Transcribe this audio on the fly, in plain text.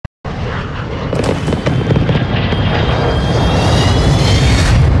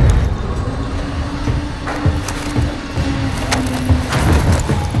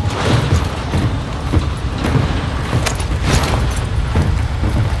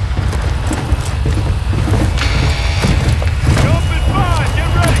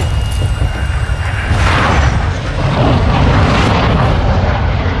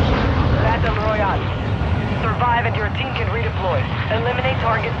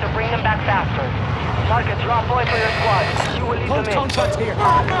to bring them back faster. Target drop point for your squad. You will lead them in. Contact here.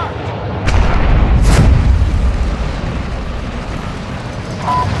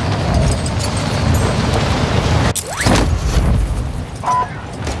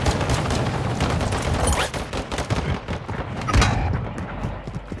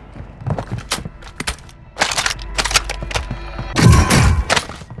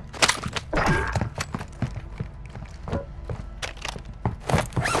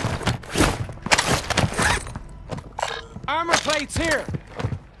 Armor plates here!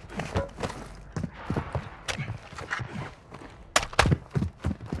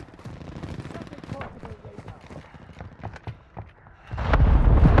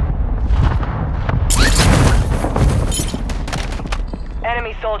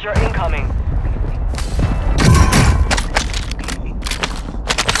 Enemy soldier incoming.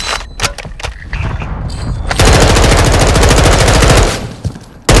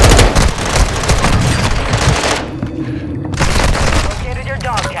 Located your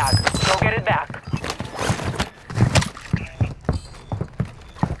dog tag. Go get it back.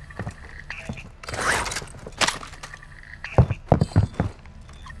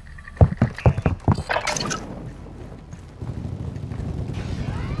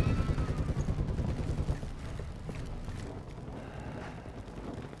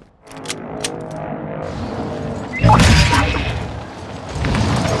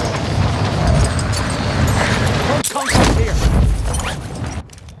 Contact here!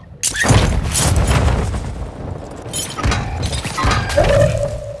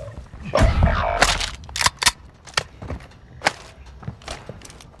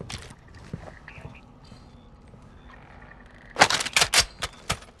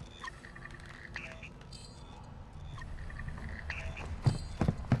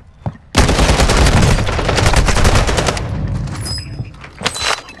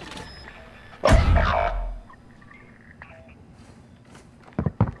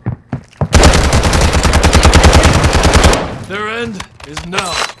 Their end is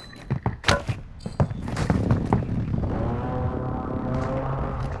now.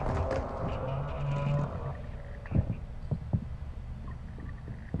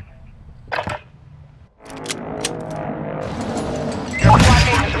 Your squad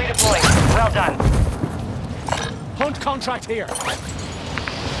mate is redeploying. Well done. Hunt contract here!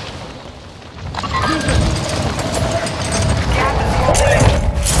 Gas is closing in.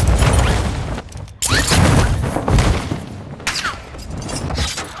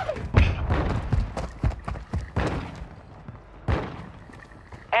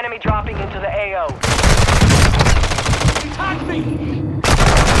 Enemy dropping into the AO. Attack me!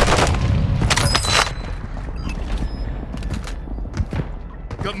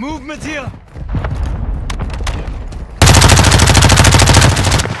 Got movement here.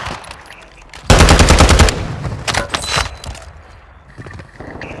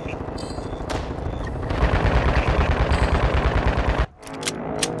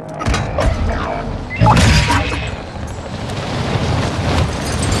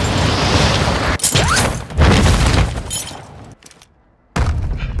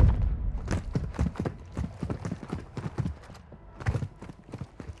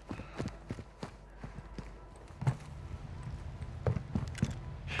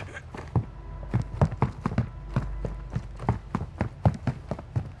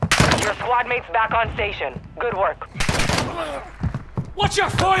 Your squad mate's back on station. Good work. Watch your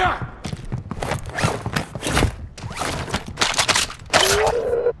fire!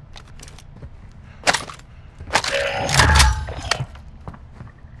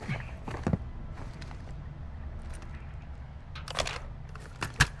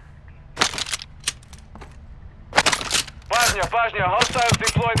 Важня, hostiles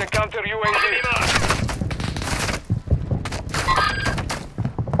deploy the counter UAV.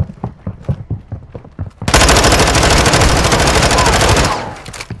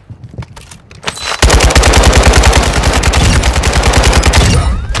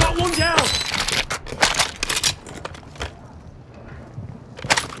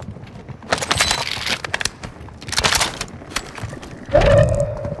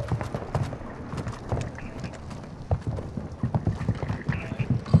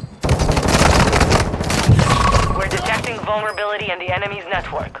 Vulnerability in the enemy's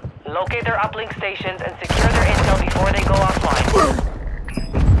network. Locate their uplink stations and secure their intel before they go offline.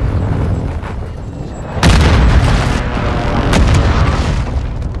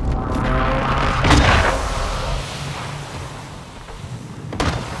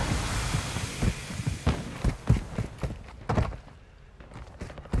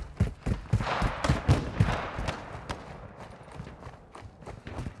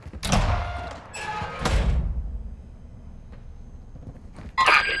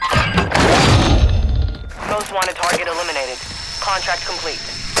 Most wanted target eliminated. Contract complete.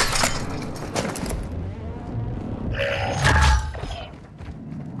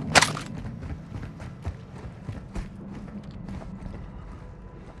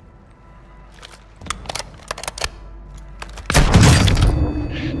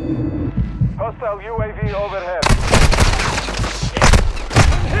 Hostile UAV overhead.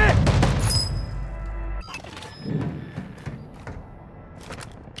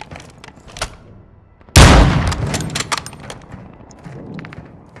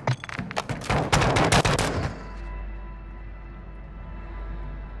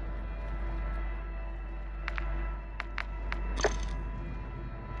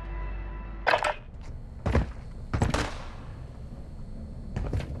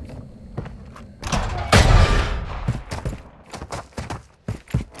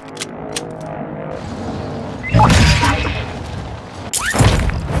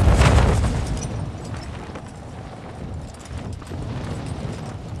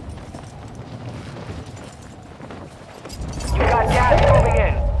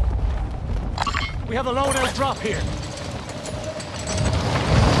 We have a loadout drop here.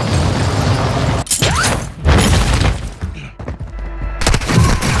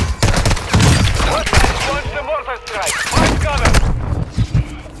 Launch the mortar strike. Find cover.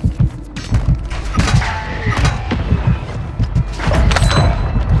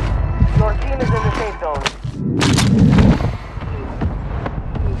 Your team is in the safe zone.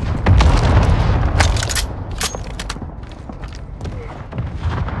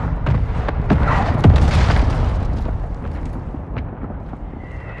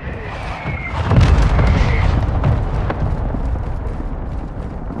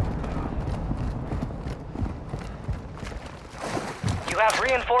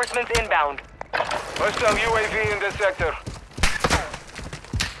 Reinforcements inbound. Hostile UAV in this sector.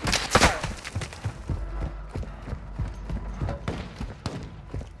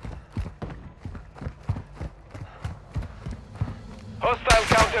 Hostile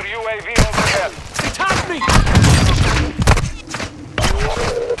counter UAV overhead. Attack me!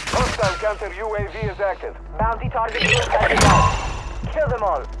 Hostile counter UAV is active. Bounty target group has been down. Kill them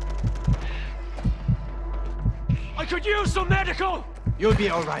all. I could use some medical! You'll be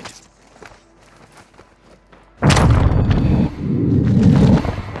all right. The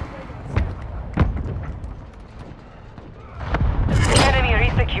enemy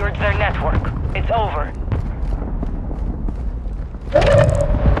resecured their network. It's over.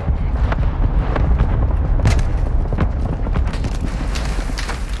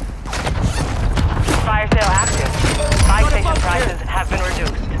 Fire sale active. Buy station prices have been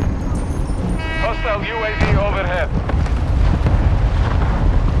reduced. Hostile UAV overhead.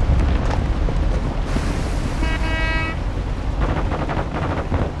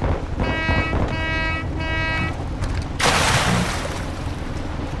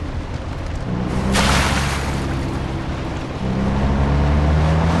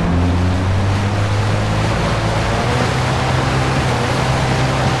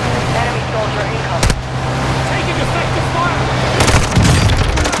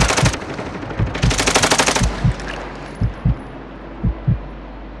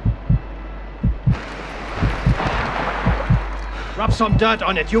 Rub some dirt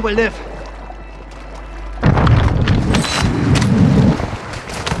on it, you will live.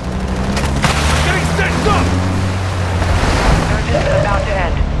 Getting stitched up! Surgeon is about to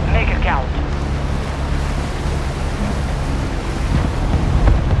end. Make it count.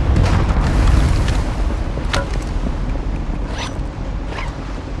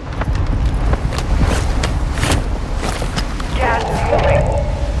 Gas is moving.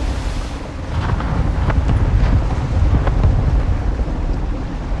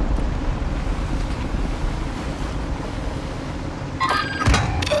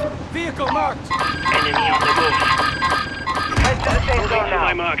 Vehicle marked! Enemy on the move. Head to the safe zone To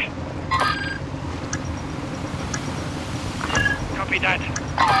my now. mark. Copy that.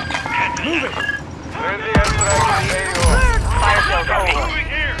 Moving! Friendly airstrike in the AO. Fire sales over. Moving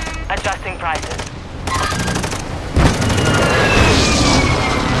here. Adjusting prices.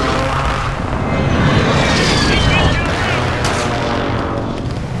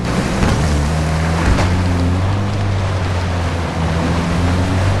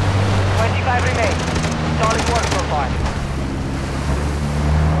 Remain. Solid work so far.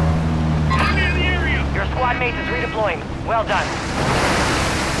 Enemy in the area. Your squad mate is redeploying. Well done.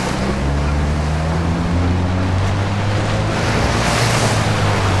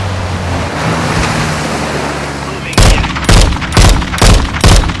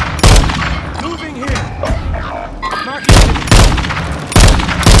 Moving here! Marking enemy.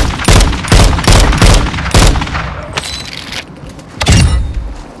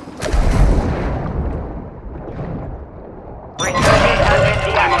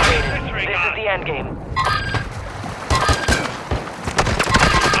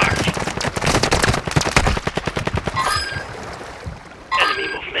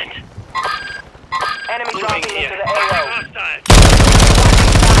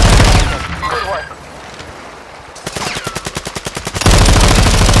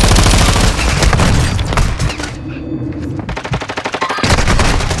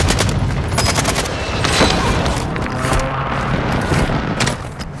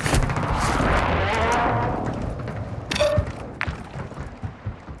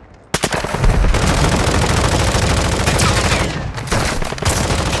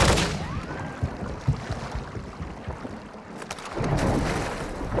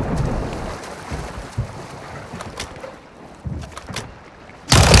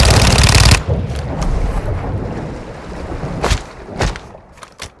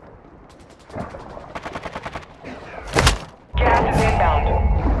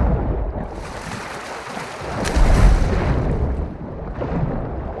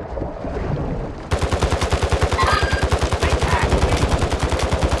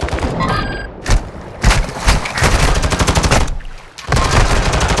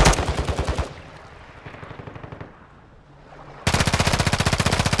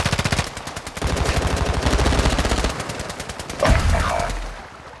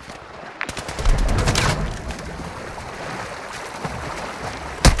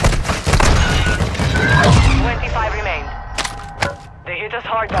 hit us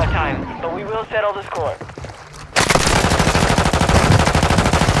hard that time, but we will settle the score.